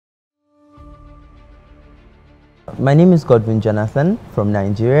My name is Godwin Jonathan from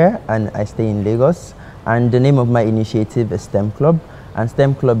Nigeria, and I stay in Lagos. And the name of my initiative is STEM Club. And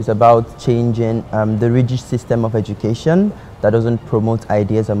STEM Club is about changing the rigid system of education that doesn't promote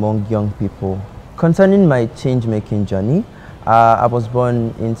ideas among young people. Concerning my change-making journey, I was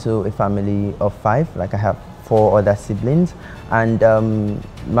born into a family of 5, like I have 4 other siblings, and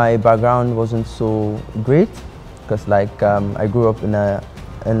my background wasn't so great because I grew up in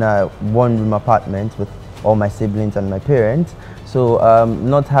a one-room apartment with all my siblings and my parents. So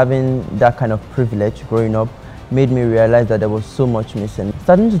not having that kind of privilege growing up made me realize that there was so much missing.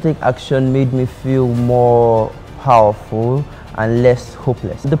 Starting to take action made me feel more powerful and less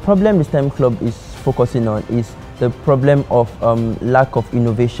hopeless. The problem the STEM Club is focusing on is the problem of lack of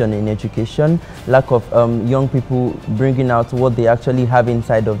innovation in education, lack of young people bringing out what they actually have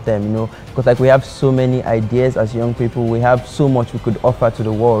inside of them, you know, because we have so many ideas as young people, we have so much we could offer to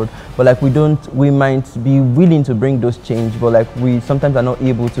the world, but we might be willing to bring those change, but we sometimes are not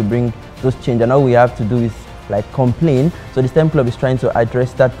able to bring those change, and all we have to do is complain. So the STEM Club is trying to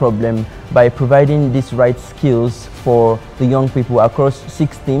address that problem by providing these right skills for the young people across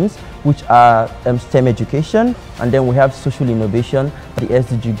 6 themes, which are STEM education, and then we have social innovation, the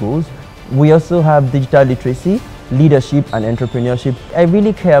SDG goals. We also have digital literacy, leadership and entrepreneurship. I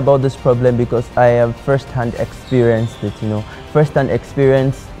really care about this problem because I have first-hand experienced it, you know, first-hand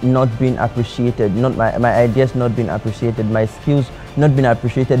experience not being appreciated, not my ideas not being appreciated, my skills not being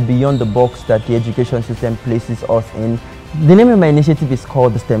appreciated beyond the box that the education system places us in. The name of my initiative is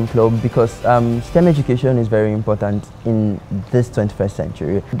called the STEM Club because STEM education is very important in this 21st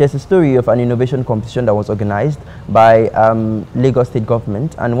century. There's a story of an innovation competition that was organized by Lagos State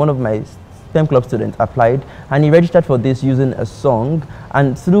government, and one of my STEM Club students applied and he registered for this using a song,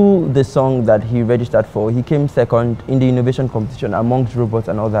 and through the song that he registered for, he came second in the innovation competition amongst robots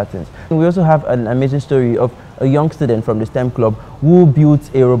and other things. We also have an amazing story of a young student from the STEM Club who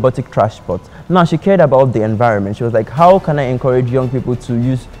built a robotic trash bot. Now, she cared about the environment. She was like, how can I encourage young people to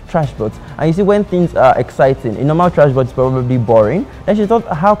use trash bots? And you see, when things are exciting, a normal trash bot is probably boring. Then she thought,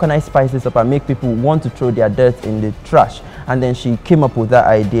 how can I spice this up and make people want to throw their dirt in the trash? And then she came up with that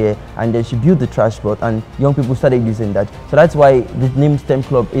idea, and then she built the trash bot, and young people started using that. So that's why the name STEM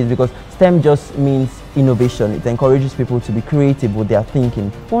Club is, because STEM just means innovation. It encourages people to be creative with their thinking.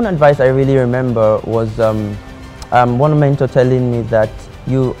 One advice I really remember was one mentor telling me that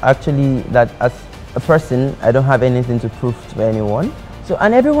as a person, I don't have anything to prove to anyone. So,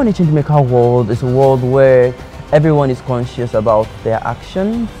 and everyone in Changemaker world is a world where everyone is conscious about their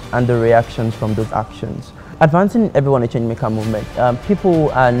actions and the reactions from those actions. Advancing everyone in Changemaker movement, people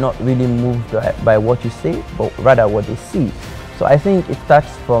are not really moved by what you say, but rather what they see. So I think it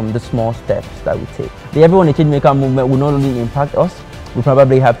starts from the small steps that we take. The Everyone in Changemaker movement will not only impact us, we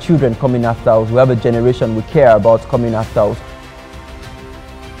probably have children coming after us, we have a generation we care about coming after us.